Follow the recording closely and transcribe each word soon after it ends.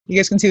You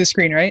guys can see the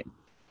screen, right?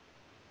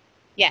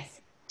 Yes.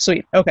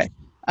 Sweet. Okay.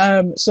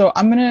 So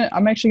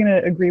I'm actually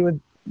gonna agree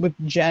with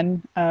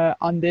Jen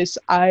on this.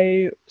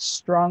 I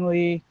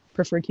strongly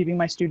prefer keeping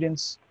my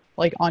students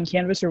like on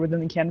Canvas or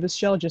within the Canvas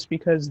shell, just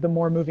because the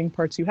more moving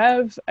parts you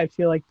have, I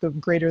feel like the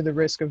greater the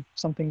risk of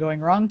something going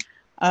wrong.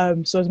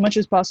 So as much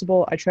as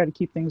possible, I try to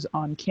keep things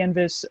on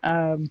Canvas.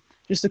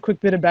 Just a quick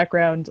bit of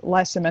background.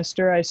 Last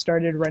semester, I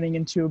started running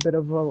into a bit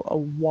of a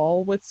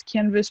wall with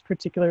Canvas,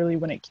 particularly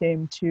when it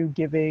came to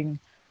giving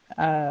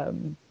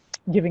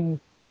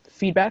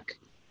feedback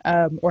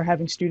or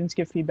having students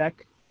give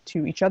feedback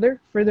to each other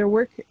for their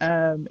work.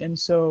 And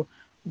so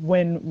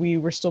when we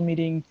were still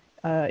meeting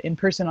in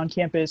person on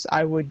campus,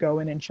 I would go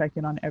in and check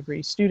in on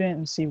every student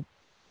and see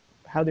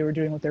how they were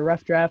doing with their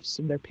rough drafts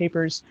and their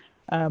papers.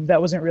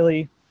 That wasn't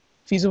really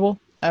feasible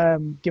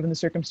given the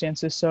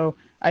circumstances. So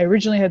I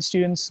originally had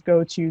students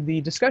go to the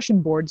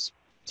discussion boards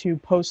to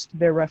post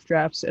their rough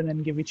drafts and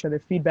then give each other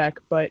feedback.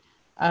 But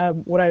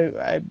what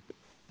I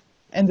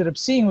ended up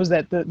seeing was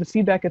that the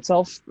feedback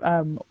itself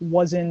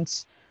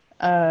wasn't,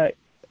 let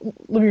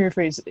me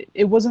rephrase,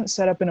 it wasn't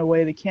set up in a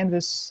way, the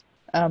Canvas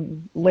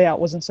layout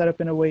wasn't set up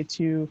in a way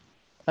to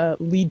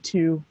lead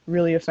to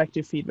really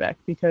effective feedback.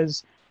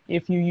 Because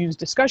if you use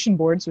discussion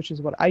boards, which is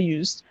what I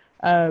used,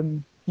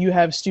 you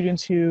have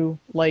students who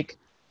like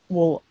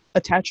will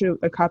attach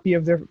a copy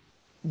of their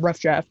rough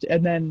draft,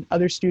 and then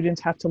other students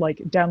have to like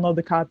download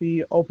the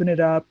copy, open it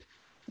up.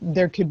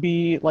 There could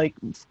be like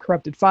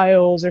corrupted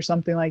files or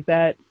something like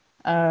that.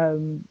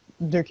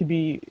 There could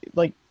be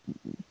like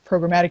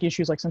programmatic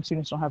issues, like some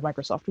students don't have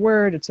Microsoft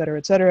Word, et cetera,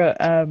 et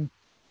cetera.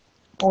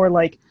 Or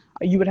like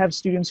you would have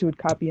students who would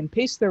copy and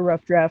paste their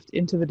rough draft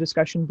into the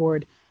discussion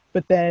board,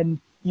 but then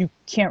you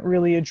can't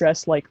really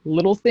address like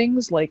little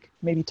things like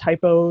maybe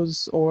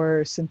typos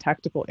or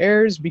syntactical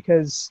errors,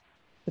 because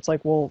it's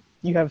like, well,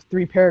 you have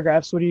 3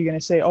 paragraphs. What are you going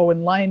to say? Oh,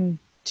 in line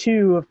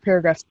 2 of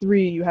paragraph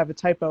 3, you have a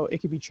typo. It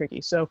could be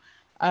tricky. So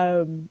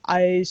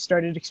I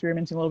started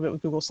experimenting a little bit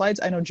with Google Slides.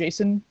 I know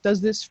Jason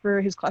does this for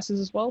his classes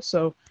as well.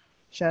 So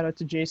shout out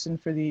to Jason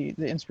for the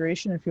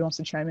inspiration. If he wants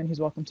to chime in, he's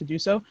welcome to do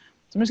so.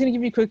 So I'm just going to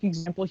give you a quick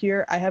example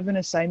here. I have an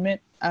assignment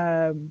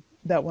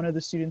that one of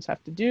the students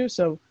have to do.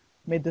 So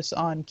made this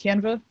on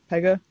Canva,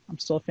 Pega. I'm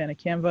still a fan of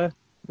Canva.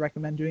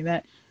 Recommend doing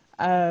that.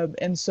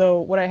 And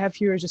so what I have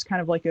here is just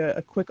kind of like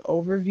a quick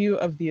overview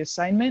of the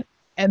assignment.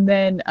 And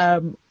then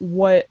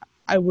what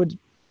I would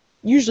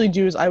usually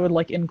do is I would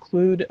like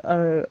include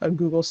a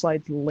Google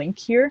Slides link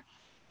here,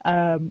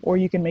 or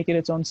you can make it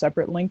its own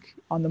separate link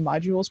on the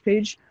modules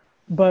page.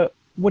 But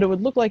what it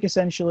would look like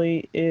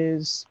essentially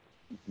is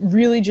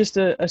really just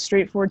a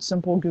straightforward,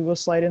 simple Google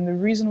slide. And the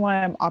reason why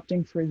I'm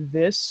opting for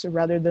this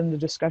rather than the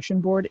discussion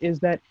board is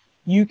that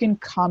you can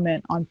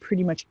comment on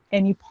pretty much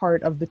any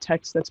part of the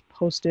text that's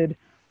posted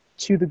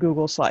to the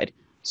Google slide.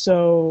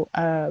 So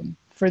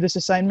for this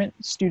assignment,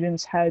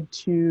 students had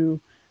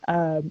to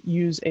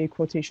use a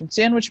quotation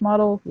sandwich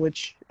model,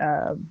 which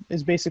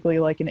is basically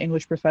like an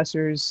English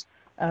professor's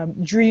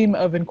dream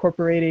of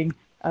incorporating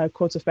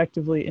quotes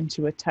effectively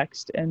into a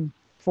text. And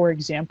for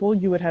example,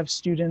 you would have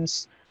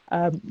students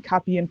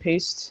copy and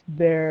paste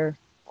their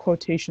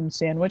quotation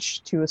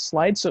sandwich to a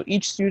slide. So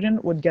each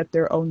student would get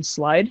their own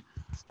slide.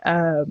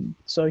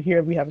 So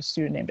here we have a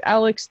student named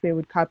Alex. They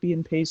would copy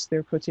and paste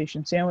their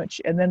quotation sandwich.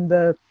 And then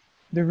the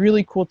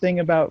really cool thing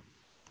about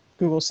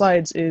Google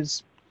Slides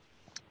is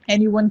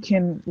anyone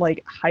can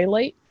like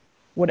highlight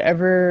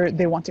whatever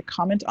they want to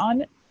comment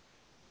on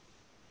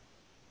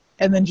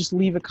and then just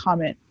leave a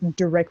comment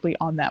directly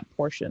on that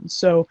portion.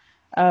 So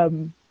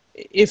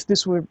if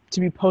this were to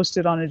be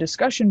posted on a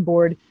discussion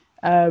board,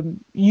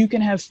 you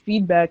can have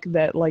feedback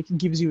that like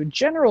gives you a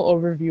general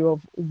overview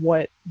of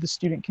what the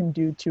student can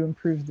do to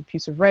improve the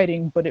piece of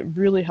writing, but it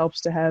really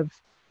helps to have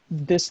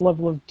this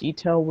level of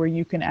detail where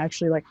you can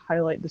actually like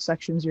highlight the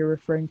sections you're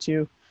referring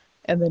to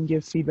and then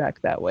give feedback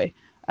that way.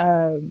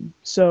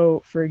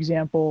 So for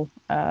example,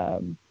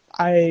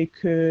 I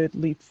could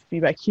leave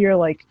feedback here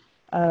like,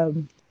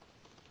 who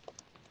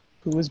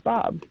is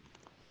Bob?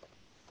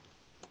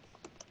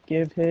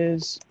 Give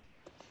his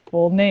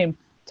full name.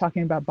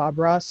 Talking about Bob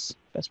Ross,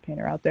 best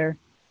painter out there,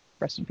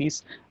 rest in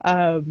peace.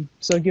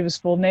 So give his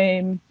full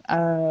name.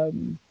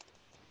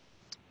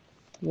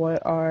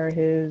 What are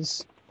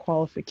his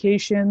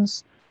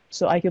qualifications?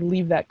 So I could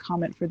leave that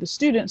comment for the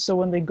student. So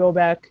when they go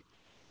back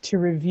to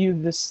review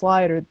this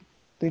slide or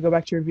they go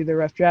back to review their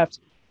rough draft,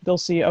 they'll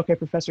see, okay,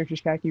 Professor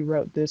Kushkaki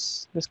wrote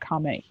this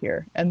comment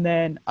here. And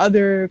then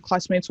other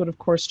classmates would, of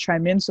course,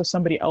 chime in. So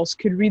somebody else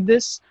could read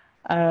this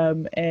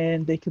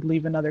and they could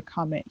leave another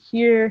comment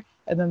here.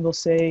 And then they'll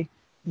say,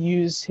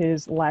 use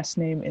his last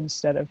name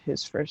instead of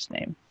his first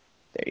name.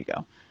 There you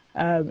go.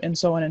 And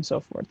so on and so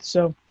forth.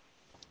 So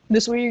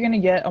this way you're going to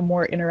get a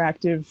more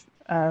interactive,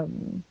 I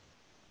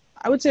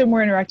would say a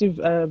more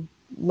interactive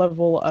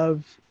level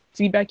of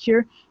feedback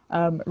here,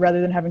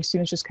 rather than having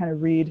students just kind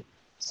of read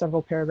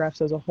several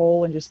paragraphs as a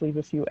whole and just leave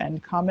a few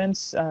end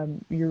comments.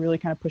 You're really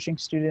kind of pushing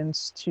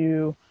students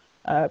to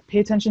pay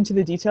attention to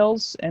the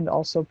details and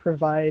also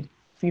provide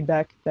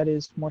feedback that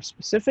is more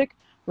specific.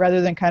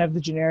 rather than kind of the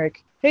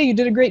generic, hey, you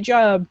did a great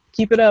job,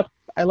 keep it up.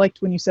 I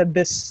liked when you said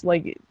this.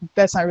 Like,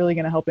 that's not really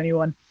going to help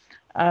anyone.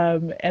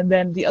 And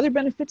then the other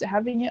benefit to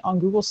having it on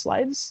Google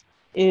Slides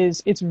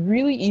is it's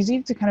really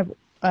easy to kind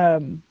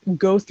of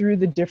go through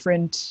the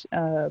different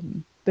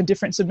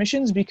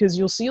submissions, because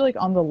you'll see like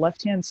on the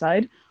left hand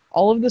side,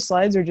 all of the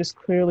slides are just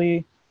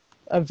clearly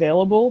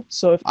available.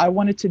 So if I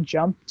wanted to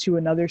jump to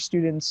another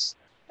student's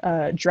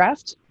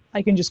draft,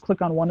 I can just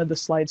click on one of the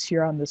slides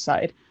here on the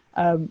side.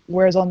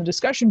 Whereas on the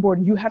discussion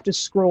board, you have to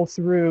scroll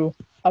through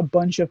a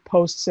bunch of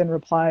posts and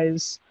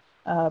replies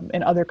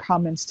and other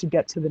comments to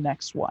get to the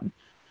next one.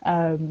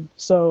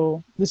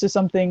 So this is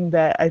something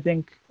that I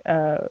think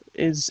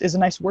is a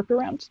nice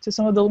workaround to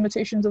some of the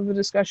limitations of the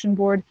discussion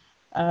board.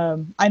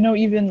 I know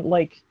even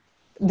like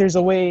there's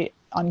a way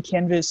on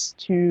Canvas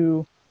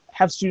to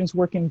have students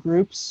work in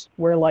groups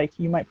where like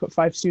you might put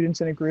 5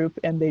 students in a group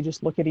and they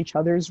just look at each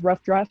other's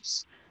rough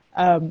drafts,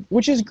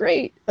 which is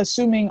great,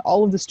 assuming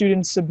all of the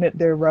students submit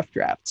their rough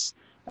drafts.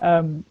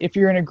 If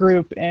you're in a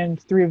group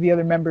and 3 of the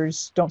other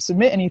members don't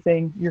submit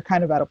anything, you're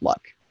kind of out of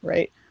luck,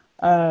 right?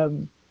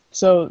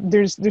 So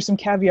there's some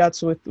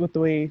caveats with the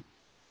way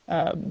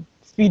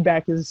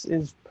feedback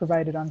is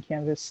provided on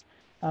Canvas,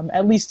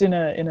 at least in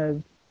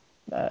a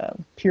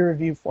peer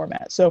review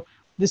format. So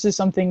this is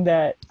something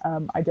that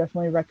I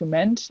definitely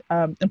recommend.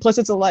 And plus,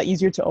 it's a lot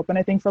easier to open,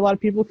 I think, for a lot of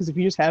people, because if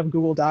you just have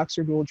Google Docs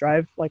or Google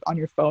Drive like on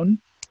your phone,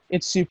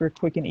 it's super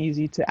quick and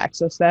easy to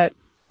access that.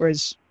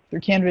 Whereas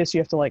through Canvas, you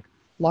have to like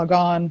log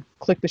on,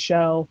 click the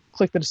shell,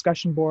 click the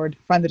discussion board,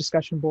 find the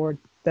discussion board,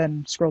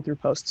 then scroll through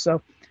posts.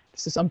 So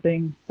this is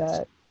something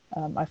that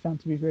I found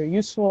to be very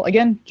useful.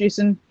 Again,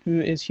 Jason, who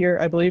is here,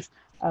 I believe,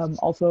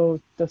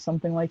 also does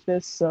something like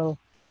this. So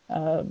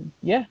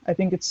yeah, I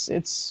think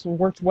it's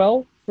worked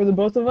well for the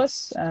both of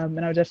us, and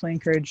I would definitely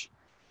encourage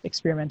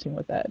experimenting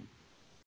with that.